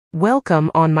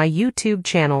Welcome on my YouTube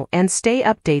channel and stay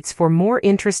updates for more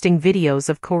interesting videos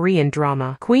of Korean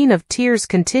drama. Queen of Tears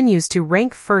continues to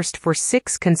rank first for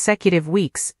 6 consecutive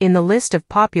weeks in the list of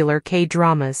popular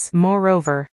K-dramas.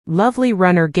 Moreover, Lovely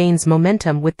Runner gains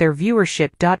momentum with their viewership.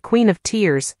 Queen of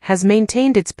Tears has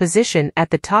maintained its position at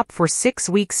the top for 6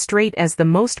 weeks straight as the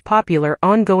most popular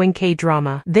ongoing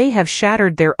K-drama. They have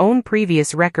shattered their own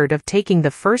previous record of taking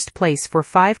the first place for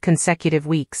 5 consecutive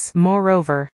weeks.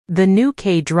 Moreover, the new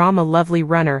K-drama Lovely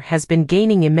Runner has been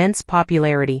gaining immense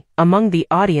popularity among the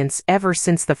audience ever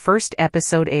since the first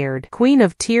episode aired. Queen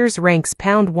of Tears ranks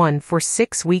 #1 for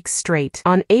 6 weeks straight.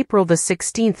 On April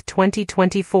 16,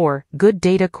 2024, Good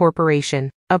Data Corporation,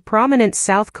 a prominent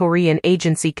South Korean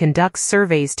agency, conducts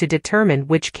surveys to determine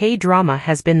which K-drama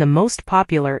has been the most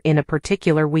popular in a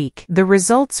particular week. The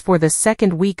results for the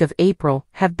second week of April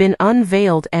have been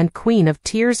unveiled and Queen of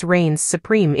Tears reigns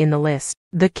supreme in the list.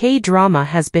 The K-drama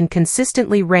has been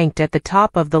consistently ranked at the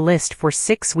top of the list for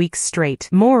 6 weeks straight.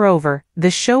 Moreover,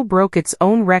 the show broke its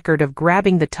own record of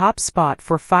grabbing the top spot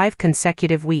for 5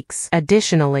 consecutive weeks.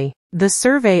 Additionally, the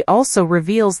survey also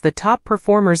reveals the top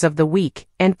performers of the week,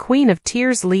 and Queen of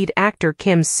Tears lead actor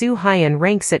Kim Soo-hyun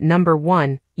ranks at number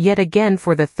 1, yet again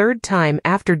for the third time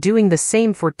after doing the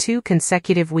same for 2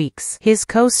 consecutive weeks. His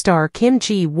co-star Kim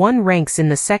Ji-won ranks in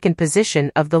the second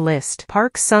position of the list.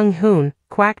 Park Sung-hoon,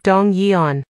 Kwak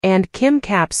Dong-yeon, and Kim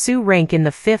Kap-soo rank in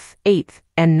the 5th, 8th,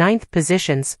 and 9th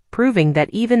positions, proving that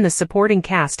even the supporting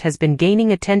cast has been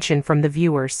gaining attention from the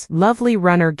viewers. Lovely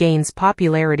Runner gains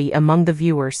popularity among the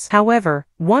viewers. However,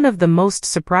 one of the most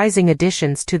surprising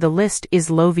additions to the list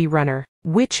is Lovely Runner,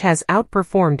 which has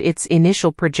outperformed its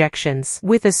initial projections.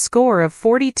 With a score of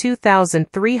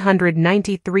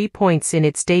 42,393 points in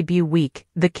its debut week,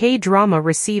 the K-drama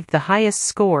received the highest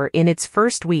score in its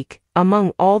first week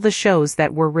among all the shows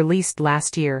that were released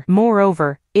last year.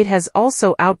 Moreover, it has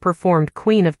also outperformed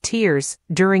Queen of Tears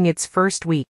during its first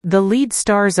week. The lead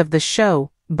stars of the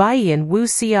show, Baein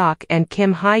Woo-seok and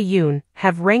Kim Hye-yoon,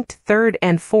 have ranked 3rd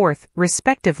and 4th,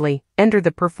 respectively, enter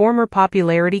the performer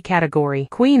popularity category.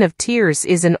 Queen of Tears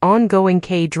is an ongoing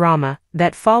K-drama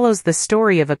that follows the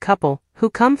story of a couple who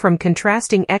come from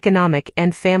contrasting economic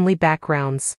and family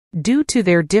backgrounds. Due to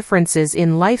their differences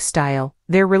in lifestyle,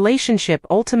 their relationship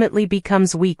ultimately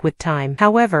becomes weak with time.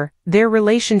 However, their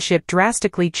relationship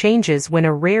drastically changes when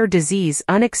a rare disease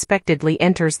unexpectedly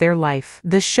enters their life.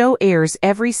 The show airs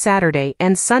every Saturday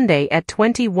and Sunday at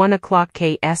 21 o'clock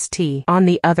KST. On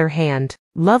the other hand,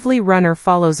 Lovely Runner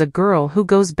follows a girl who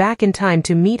goes back in time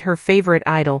to meet her favorite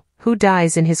idol, who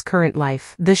dies in his current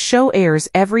life. The show airs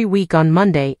every week on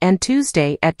Monday and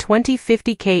Tuesday at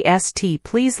 20:50 KST.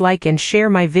 Please like and share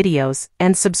my videos,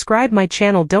 and subscribe my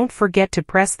channel. Don't forget to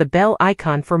press the bell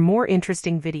icon for more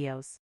interesting videos.